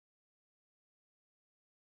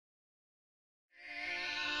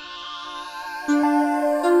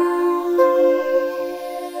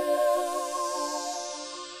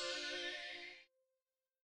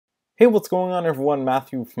Hey, what's going on everyone?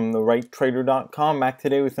 Matthew from therighttrader.com back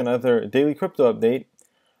today with another daily crypto update.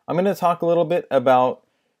 I'm going to talk a little bit about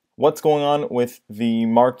what's going on with the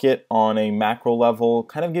market on a macro level,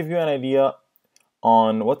 kind of give you an idea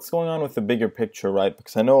on what's going on with the bigger picture, right?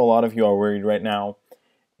 Because I know a lot of you are worried right now.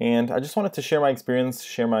 And I just wanted to share my experience,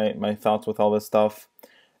 share my thoughts with all this stuff.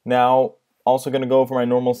 Now, also going to go over my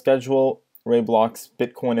normal schedule. Blocks,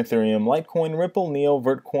 Bitcoin, Ethereum, Litecoin, Ripple, Neo,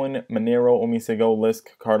 Vertcoin, Monero, Omisego,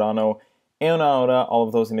 Lisk, Cardano, and IOTA, all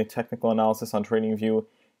of those in a technical analysis on TradingView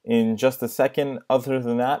in just a second. Other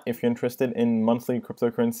than that, if you're interested in monthly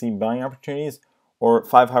cryptocurrency buying opportunities or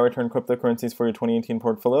 5 high return cryptocurrencies for your 2018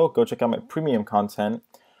 portfolio, go check out my premium content.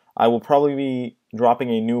 I will probably be dropping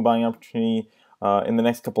a new buying opportunity in the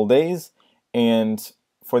next couple days, and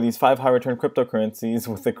for these 5 high return cryptocurrencies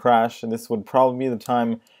with the crash, this would probably be the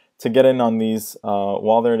time to get in on these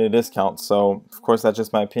while they're at a discount. So of course that's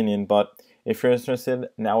just my opinion, but if you're interested,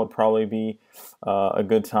 now would probably be a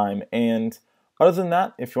good time. And other than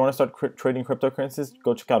that, if you want to start trading cryptocurrencies,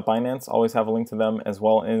 go check out Binance. Always have a link to them as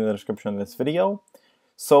well in the description of this video.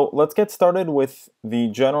 So let's get started with the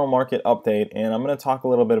general market update, and I'm going to talk a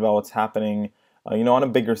little bit about what's happening on a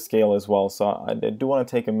bigger scale as well. So I do want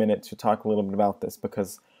to take a minute to talk a little bit about this,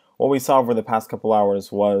 because what we saw over the past couple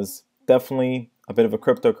hours was definitely a bit of a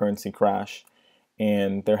cryptocurrency crash,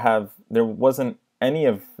 and there wasn't any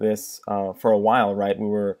of this for a while, right? We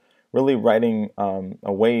were really riding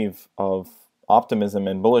a wave of optimism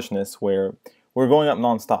and bullishness where we're going up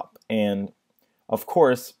nonstop, and of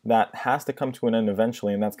course that has to come to an end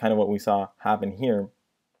eventually, and that's kind of what we saw happen here,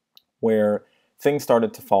 where things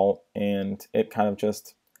started to fall and it kind of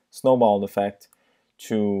just snowballed effect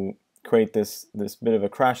to create this bit of a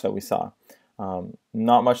crash that we saw.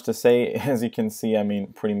 Not much to say, as you can see. I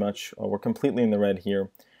mean, pretty much we're completely in the red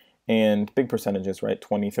here, and big percentages, right?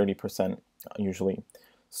 20-30% usually.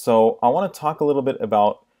 So I want to talk a little bit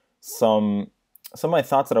about some of my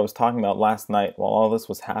thoughts that I was talking about last night while all this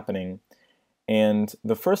was happening. And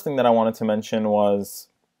the first thing that I wanted to mention was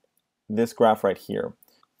this graph right here.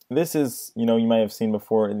 This is, you may have seen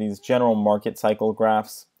before, these general market cycle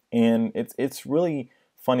graphs, and it's really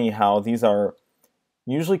funny how these are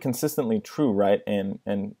usually consistently true, right? And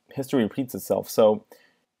history repeats itself. So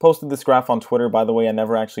posted this graph on Twitter. By the way, I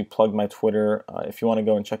never actually plugged my Twitter. If you want to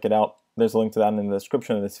go and check it out, there's a link to that in the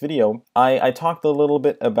description of this video. I talked a little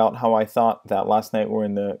bit about how I thought that last night we're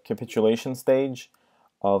in the capitulation stage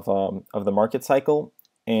of the market cycle,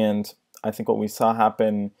 and I think what we saw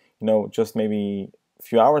happen, just maybe a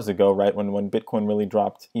few hours ago, right, when Bitcoin really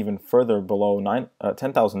dropped even further below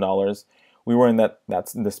 $10,000. We were in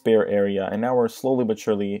that's despair area, and now we're slowly but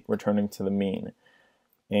surely returning to the mean.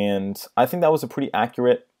 And I think that was a pretty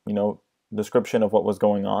accurate, description of what was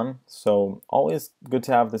going on. So always good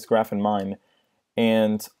to have this graph in mind.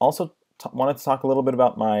 And also wanted to talk a little bit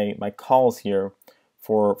about my calls here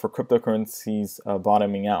for cryptocurrencies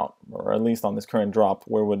bottoming out, or at least on this current drop,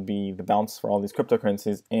 where would be the bounce for all these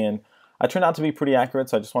cryptocurrencies. And I turned out to be pretty accurate,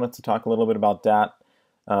 so I just wanted to talk a little bit about that.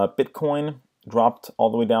 Bitcoin dropped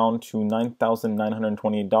all the way down to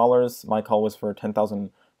 $9,928. My call was for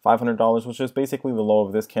 $10,500, which is basically the low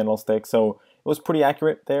of this candlestick. So it was pretty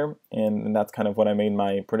accurate there, and that's kind of what I made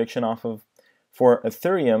my prediction off of. For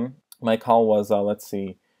Ethereum, my call was,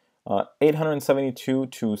 $872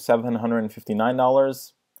 to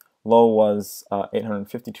 $759. Low was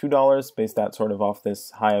 $852, based that sort of off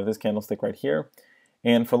this high of this candlestick right here.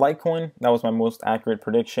 And for Litecoin, that was my most accurate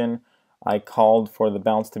prediction. I called for the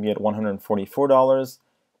bounce to be at $144,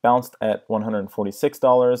 bounced at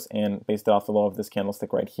 $146, and based it off the low of this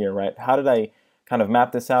candlestick right here, right? How did I kind of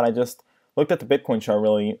map this out? I just looked at the Bitcoin chart,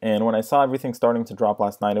 really, and when I saw everything starting to drop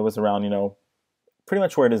last night, it was around, pretty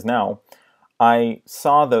much where it is now. I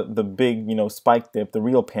saw the big, spike dip, the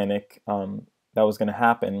real panic that was going to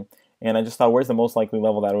happen, and I just thought, where's the most likely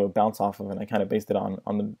level that it would bounce off of? And I kind of based it on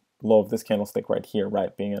the low of this candlestick right here,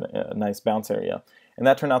 right, being a nice bounce area. And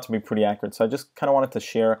that turned out to be pretty accurate. So I just kind of wanted to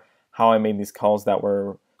share how I made these calls that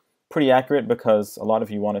were pretty accurate, because a lot of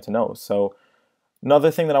you wanted to know. So another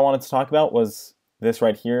thing that I wanted to talk about was this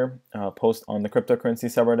right here, post on the cryptocurrency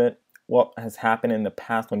subreddit. What has happened in the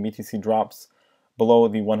past when BTC drops below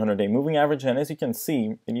the 100-day moving average? And as you can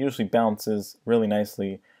see, it usually bounces really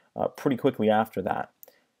nicely pretty quickly after that.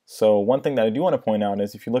 So one thing that I do want to point out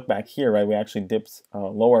is, if you look back here, right, we actually dipped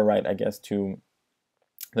lower, right, I guess, to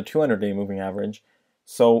the 200-day moving average.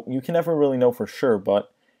 So you can never really know for sure,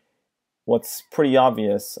 but what's pretty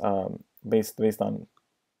obvious based on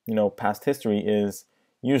past history is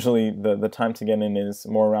usually the time to get in is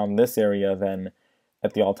more around this area than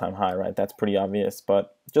at the all-time high, right? That's pretty obvious,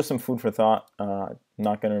 but just some food for thought.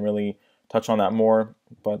 Not going to really touch on that more,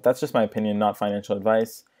 but that's just my opinion, not financial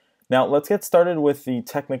advice. Now, let's get started with the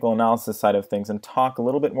technical analysis side of things and talk a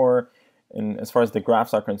little bit more as far as the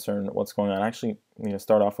graphs are concerned, what's going on. Actually, I'm going to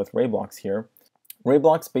start off with RayBlocks here.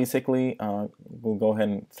 RayBlocks basically, we'll go ahead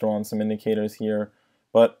and throw on some indicators here,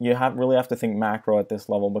 but you really have to think macro at this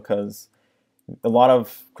level because a lot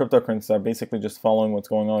of cryptocurrencies are basically just following what's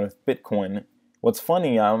going on with Bitcoin. What's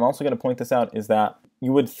funny, I'm also going to point this out, is that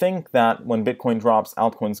you would think that when Bitcoin drops,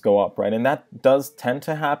 altcoins go up, right? And that does tend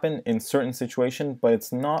to happen in certain situations, but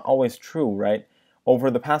it's not always true, right? Over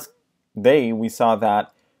the past day, we saw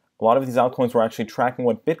that a lot of these altcoins were actually tracking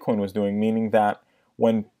what Bitcoin was doing, meaning that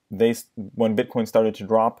when Bitcoin started to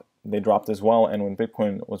drop, they dropped as well, and when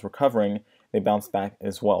Bitcoin was recovering, they bounced back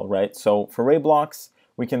as well, right? So for RayBlocks,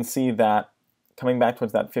 we can see that coming back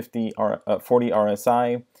towards that 40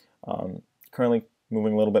 RSI, currently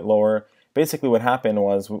moving a little bit lower. Basically what happened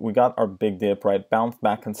was we got our big dip, right? Bounced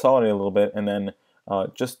back, consolidated a little bit, and then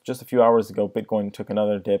just a few hours ago, Bitcoin took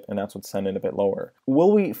another dip, and that's what sent it a bit lower.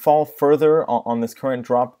 Will we fall further on this current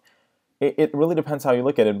drop? It really depends how you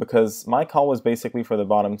look at it, because my call was basically for the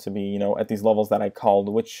bottom to be, at these levels that I called,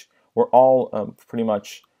 which were all pretty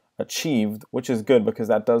much achieved, which is good because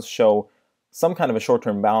that does show some kind of a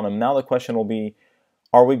short-term bound. Now the question will be,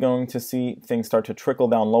 are we going to see things start to trickle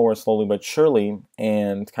down lower slowly but surely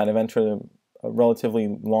and kind of enter a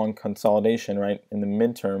relatively long consolidation, right, in the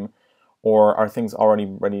midterm, or are things already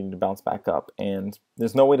ready to bounce back up? And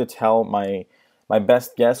there's no way to tell. My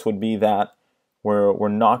best guess would be that we're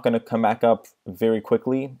not going to come back up very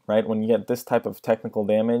quickly, right? When you get this type of technical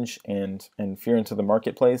damage and fear into the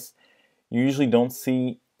marketplace, you usually don't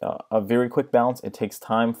see a very quick bounce. It takes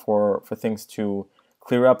time for things to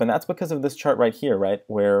clear up, and that's because of this chart right here, right,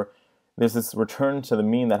 where there's this return to the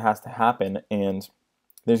mean that has to happen, and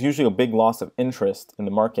there's usually a big loss of interest in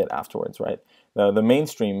the market afterwards, right? The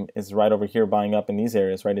mainstream is right over here buying up in these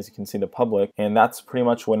areas, right, as you can see, the public, and that's pretty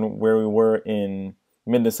much where we were in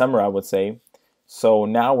mid-December, I would say. So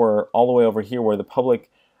now we're all the way over here where the public,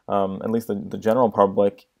 at least the general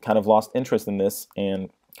public, kind of lost interest in this and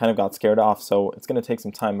kind of got scared off. So it's going to take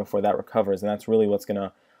some time before that recovers, and that's really what's going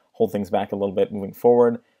to hold things back a little bit moving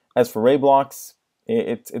forward. As for RayBlocks,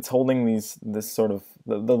 it's holding this sort of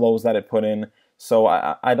the lows that it put in. So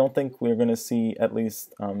I don't think we're going to see, at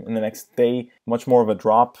least in the next day, much more of a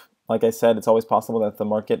drop. Like I said, it's always possible that the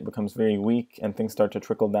market becomes very weak and things start to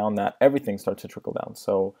trickle down, that everything starts to trickle down.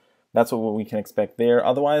 So that's what we can expect there.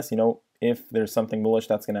 Otherwise, if there's something bullish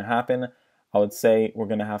that's going to happen, I would say we're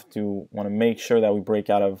going to have to want to make sure that we break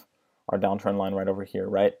out of our downtrend line right over here,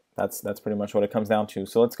 right? That's pretty much what it comes down to.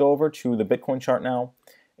 So let's go over to the Bitcoin chart now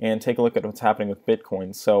and take a look at what's happening with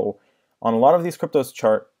Bitcoin. So on a lot of these cryptos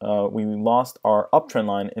chart, we lost our uptrend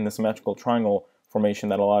line in the symmetrical triangle formation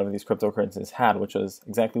that a lot of these cryptocurrencies had, which is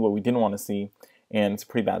exactly what we didn't want to see, and it's a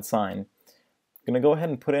pretty bad sign. I'm going to go ahead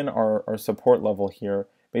and put in our support level here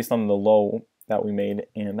based on the low that we made,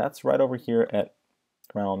 and that's right over here at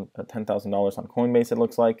around $10,000 on Coinbase, it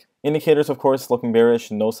looks like. Indicators, of course, looking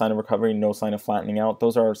bearish, no sign of recovery, no sign of flattening out.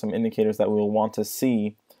 Those are some indicators that we will want to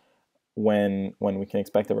see when we can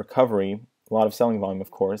expect a recovery. A lot of selling volume,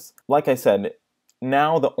 of course. Like I said,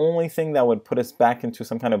 now the only thing that would put us back into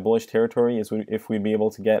some kind of bullish territory is if we'd be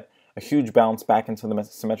able to get a huge bounce back into the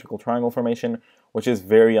symmetrical triangle formation, which is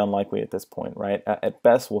very unlikely at this point, right? At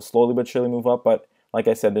best, we'll slowly but surely move up, but like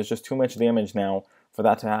I said, there's just too much damage now for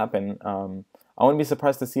that to happen. I wouldn't be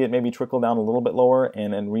surprised to see it maybe trickle down a little bit lower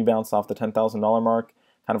and rebounce off the $10,000 mark,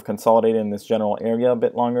 kind of consolidate in this general area a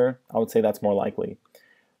bit longer. I would say that's more likely.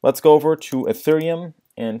 Let's go over to Ethereum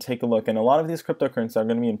and take a look. And a lot of these cryptocurrencies are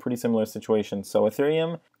going to be in pretty similar situations. So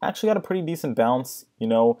Ethereum actually got a pretty decent bounce,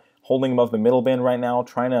 holding above the middle band right now,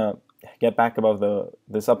 trying to get back above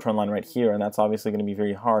this uptrend line right here. And that's obviously going to be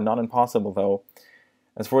very hard. Not impossible, though.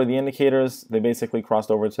 As for the indicators, they basically crossed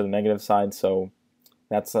over to the negative side, so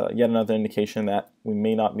that's yet another indication that we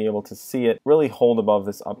may not be able to see it really hold above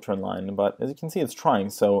this uptrend line. But as you can see, it's trying,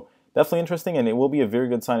 so definitely interesting, and it will be a very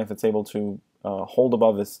good sign if it's able to hold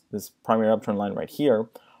above this primary uptrend line right here.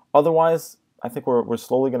 Otherwise, I think we're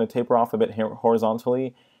slowly going to taper off a bit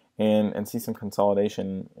horizontally and see some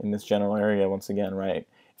consolidation in this general area once again, right?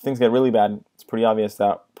 If things get really bad, it's pretty obvious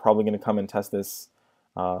that probably going to come and test this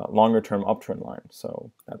longer-term uptrend line,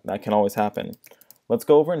 so that can always happen. Let's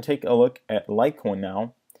go over and take a look at Litecoin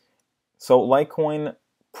now. So Litecoin,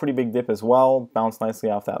 pretty big dip as well, bounced nicely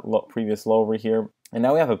off that previous low over here, and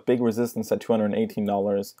now we have a big resistance at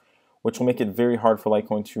 $218, which will make it very hard for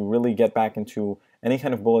Litecoin to really get back into any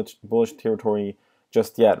kind of bullish territory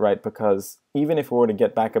just yet, right? Because even if we were to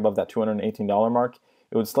get back above that $218 mark,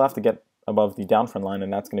 it would still have to get above the downtrend line,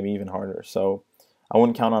 and that's going to be even harder. So I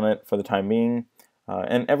wouldn't count on it for the time being.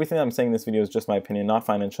 And everything I'm saying in this video is just my opinion, not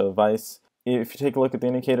financial advice. If you take a look at the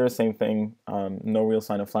indicators, same thing, no real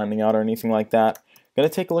sign of flattening out or anything like that. I'm going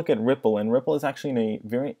to take a look at Ripple, and Ripple is actually in a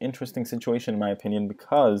very interesting situation in my opinion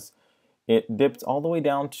because it dipped all the way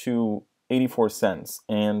down to 84 cents,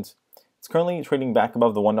 and it's currently trading back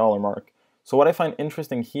above the $1 mark. So what I find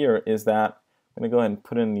interesting here is that, I'm going to go ahead and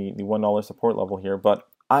put in the $1 support level here, but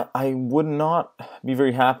I would not be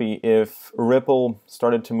very happy if Ripple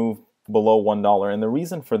started to move below $1. And the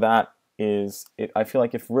reason for that is I feel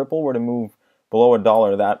like if Ripple were to move below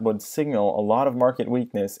 $1, that would signal a lot of market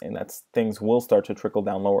weakness, and that's things will start to trickle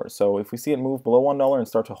down lower. So if we see it move below $1 and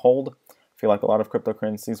start to hold, I feel like a lot of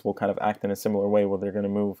cryptocurrencies will kind of act in a similar way where they're going to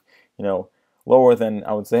move, lower than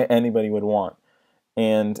I would say anybody would want.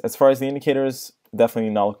 And as far as the indicators,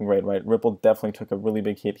 definitely not looking great, right? Ripple definitely took a really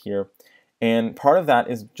big hit here. And part of that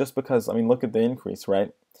is just because, look at the increase,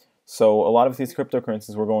 right? So a lot of these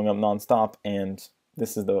cryptocurrencies were going up nonstop, and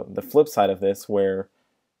this is the flip side of this, where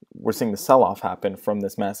we're seeing the sell-off happen from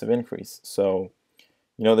this massive increase. So,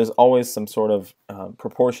 there's always some sort of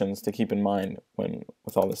proportions to keep in mind with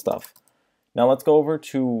all this stuff. Now let's go over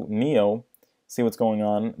to NEO, see what's going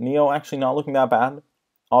on. NEO actually not looking that bad.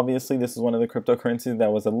 Obviously, this is one of the cryptocurrencies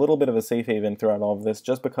that was a little bit of a safe haven throughout all of this,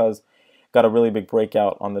 just because it got a really big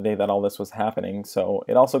breakout on the day that all this was happening. So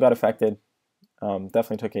it also got affected,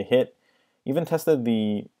 definitely took a hit. Even tested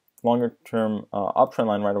the longer-term uptrend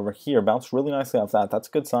line right over here, bounced really nicely off that. That's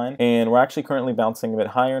a good sign. And we're actually currently bouncing a bit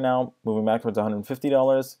higher now, moving back towards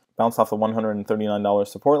 $150. Bounced off the $139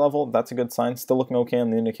 support level. That's a good sign. Still looking okay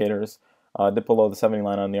on the indicators. Dip below the 70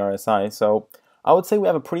 line on the RSI. So I would say we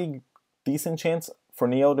have a pretty decent chance for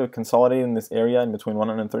NEO to consolidate in this area in between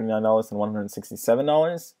 $139 and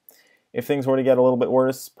 $167. If things were to get a little bit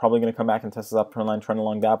worse, probably going to come back and test this uptrend line, trend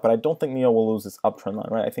along that. But I don't think NEO will lose this uptrend line,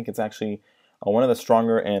 right? I think it's actually one of the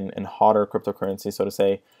stronger and hotter cryptocurrencies, so to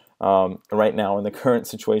say, right now in the current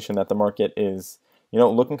situation that the market is,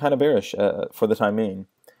 looking kind of bearish for the time being.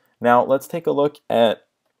 Now, let's take a look at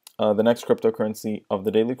the next cryptocurrency of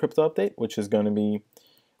the daily crypto update, which is going to be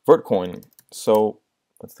Vertcoin. So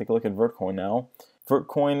let's take a look at Vertcoin now.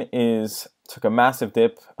 Vertcoin took a massive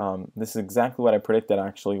dip. This is exactly what I predicted,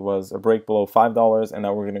 actually, was a break below $5, and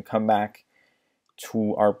that we're going to come back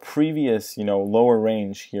to our previous, lower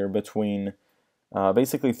range here between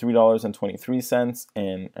basically $3.23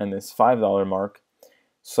 and this $5 mark.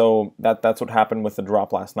 So that's what happened with the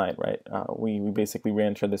drop last night, right? We basically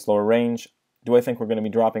re-entered this lower range. Do I think we're going to be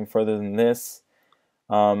dropping further than this?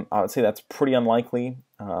 I would say that's pretty unlikely.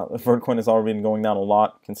 Vertcoin has already been going down a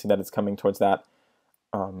lot. You can see that it's coming towards that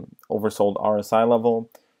oversold RSI level.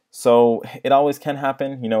 So it always can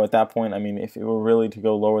happen, at that point. If it were really to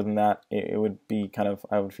go lower than that, it would be kind of,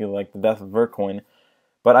 I would feel like the death of Vertcoin.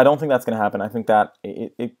 But I don't think that's going to happen. I think that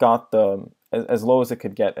it got as low as it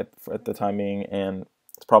could get at the time being, and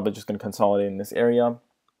it's probably just going to consolidate in this area.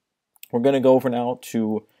 We're going to go over now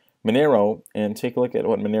to Monero and take a look at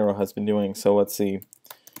what Monero has been doing. So let's see,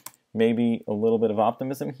 maybe a little bit of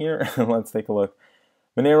optimism here. Let's take a look.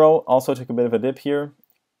 Monero also took a bit of a dip here,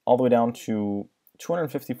 all the way down to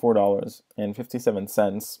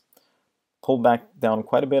 $254.57. Pulled back down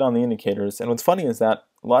quite a bit on the indicators. And what's funny is that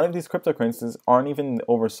a lot of these cryptocurrencies aren't even in the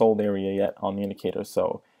oversold area yet on the indicators.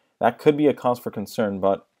 So that could be a cause for concern,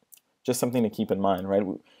 but just something to keep in mind, right?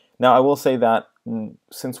 Now, I will say that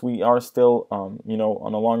since we are still, on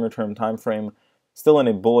a longer term time frame, still in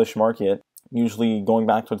a bullish market, usually going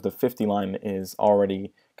back towards the 50 line is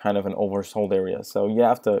already kind of an oversold area. So you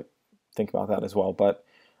have to think about that as well. But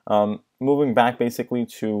moving back basically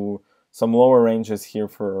to some lower ranges here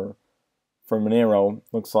for Monero,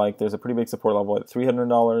 looks like there's a pretty big support level at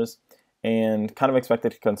 $300 and kind of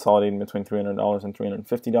expected to consolidate in between $300 and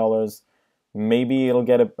 $350. Maybe it'll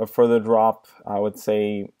get a further drop. I would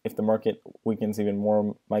say if the market weakens even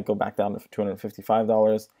more, might go back down to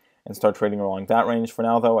 $255 and start trading along that range. For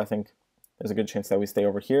now, though, I think there's a good chance that we stay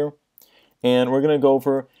over here. And we're going to go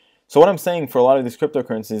over, so what I'm saying for a lot of these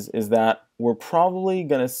cryptocurrencies is that we're probably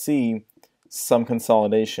going to see some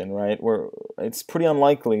consolidation, right? It's pretty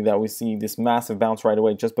unlikely that we see this massive bounce right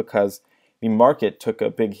away just because the market took a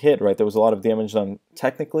big hit, right? There was a lot of damage done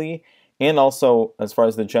technically, and also as far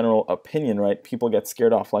as the general opinion, right? People get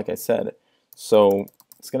scared off, like I said. So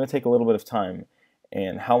it's going to take a little bit of time.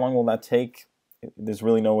 And how long will that take? There's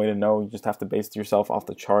really no way to know. You just have to base yourself off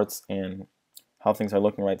the charts and how things are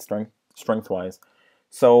looking, right, strength-wise.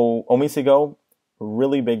 So Omisego,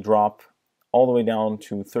 really big drop, all the way down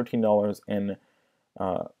to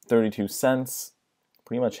 $13.32,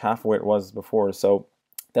 pretty much half where it was before. So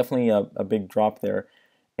definitely a big drop there.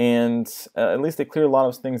 and at least it cleared a lot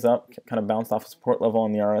of things up, kind of bounced off a support level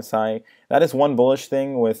on the RSI. That is one bullish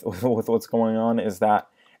thing with what's going on, is that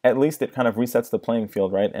at least it kind of resets the playing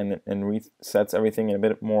field, right, and resets everything in a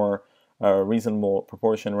bit more reasonable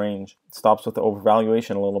proportion range. It stops with the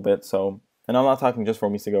overvaluation a little bit. So, and I'm not talking just for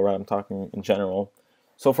Omisigo, right? I'm talking in general.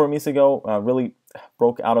 So for Omisigo, really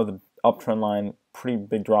broke out of the uptrend line, pretty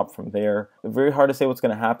big drop from there. Very hard to say what's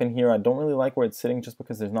going to happen here. I don't really like where it's sitting just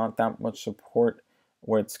because there's not that much support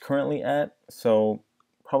where it's currently at. So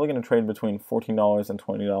probably going to trade between $14 and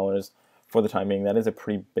 $20 for the time being. That is a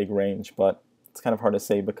pretty big range, but it's kind of hard to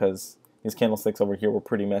say because these candlesticks over here were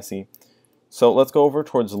pretty messy. So let's go over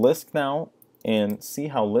towards Lisk now and see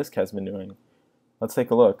how Lisk has been doing. Let's take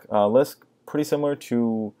a look. Lisk, pretty similar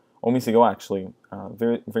to Omisigo actually.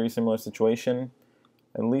 Very similar situation.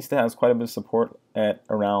 At least it has quite a bit of support at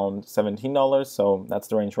around $17, so that's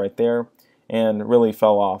the range right there. And really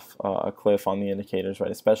fell off a cliff on the indicators,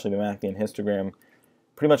 right? Especially the MACD and histogram,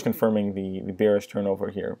 pretty much confirming the bearish turnover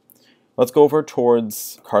here. Let's go over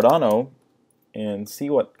towards Cardano and see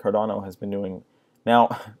what Cardano has been doing.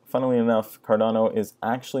 Now, funnily enough, Cardano is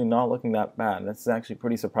actually not looking that bad. This is actually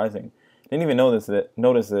pretty surprising. Didn't even notice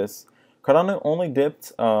this. Cardano only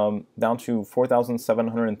dipped down to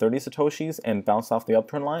 4,730 Satoshis and bounced off the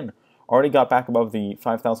uptrend line. Already got back above the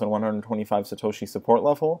 5,125 Satoshi support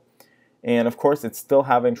level. And of course, it's still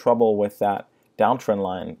having trouble with that downtrend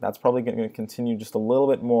line. That's probably going to continue just a little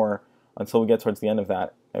bit more until we get towards the end of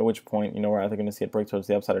that, at which point, we're either going to see it break towards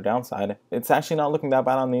the upside or downside. It's actually not looking that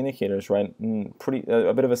bad on the indicators, right?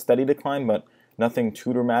 A bit of a steady decline, but nothing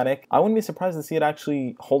too dramatic. I wouldn't be surprised to see it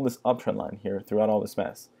actually hold this uptrend line here throughout all this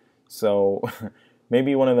mess. So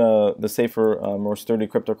maybe one of the safer, more sturdy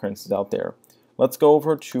cryptocurrencies out there. Let's go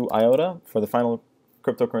over to IOTA for the final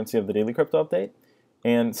cryptocurrency of the daily crypto update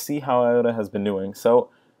and see how IOTA has been doing. So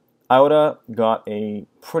IOTA got a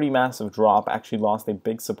pretty massive drop, actually lost a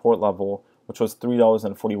big support level, which was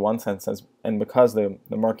 $3.41, and because the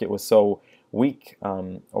market was so weak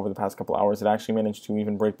over the past couple hours, it actually managed to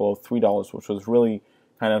even break below $3, which was really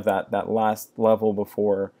kind of that last level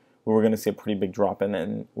before we were going to see a pretty big drop, and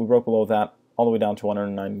then we broke below that all the way down to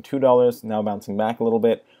 $192, now bouncing back a little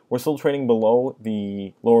bit. We're still trading below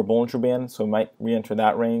the lower Bollinger Band, so we might re-enter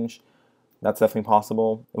that range. That's definitely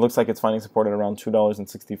possible. It looks like it's finding support at around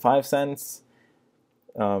 $2.65.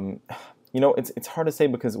 It's hard to say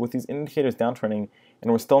because with these indicators downtrending,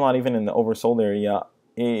 and we're still not even in the oversold area,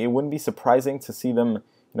 it wouldn't be surprising to see them,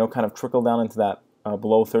 kind of trickle down into that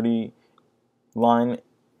below 30 line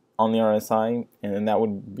on the RSI, and that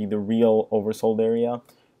would be the real oversold area.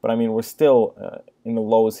 But I mean, we're still in the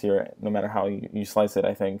lows here, no matter how you slice it,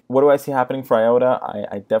 I think. What do I see happening for IOTA?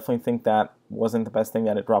 I definitely think that wasn't the best thing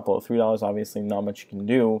that it dropped below $3. Obviously, not much you can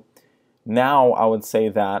do. Now, I would say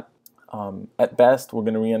that at best, we're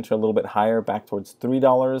going to re-enter a little bit higher, back towards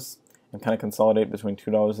 $3, and kind of consolidate between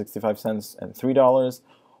 $2.65 and $3.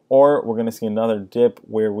 Or we're going to see another dip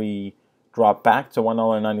where we drop back to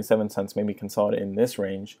 $1.97, maybe consolidate in this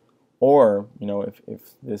range. Or,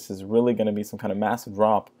 if this is really going to be some kind of massive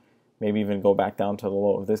drop, maybe even go back down to the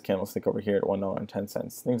low of this candlestick over here at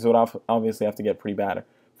 $1.10. Things would obviously have to get pretty bad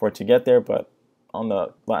for it to get there, but on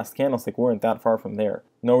the last candlestick, we weren't that far from there.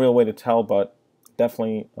 No real way to tell, but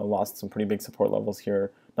definitely lost some pretty big support levels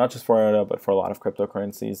here, not just for IOTA, but for a lot of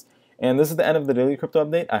cryptocurrencies. And this is the end of the daily crypto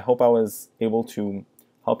update. I hope I was able to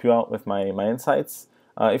help you out with my insights.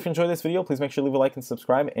 If you enjoyed this video, please make sure to leave a like and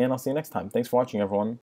subscribe, and I'll see you next time. Thanks for watching, everyone.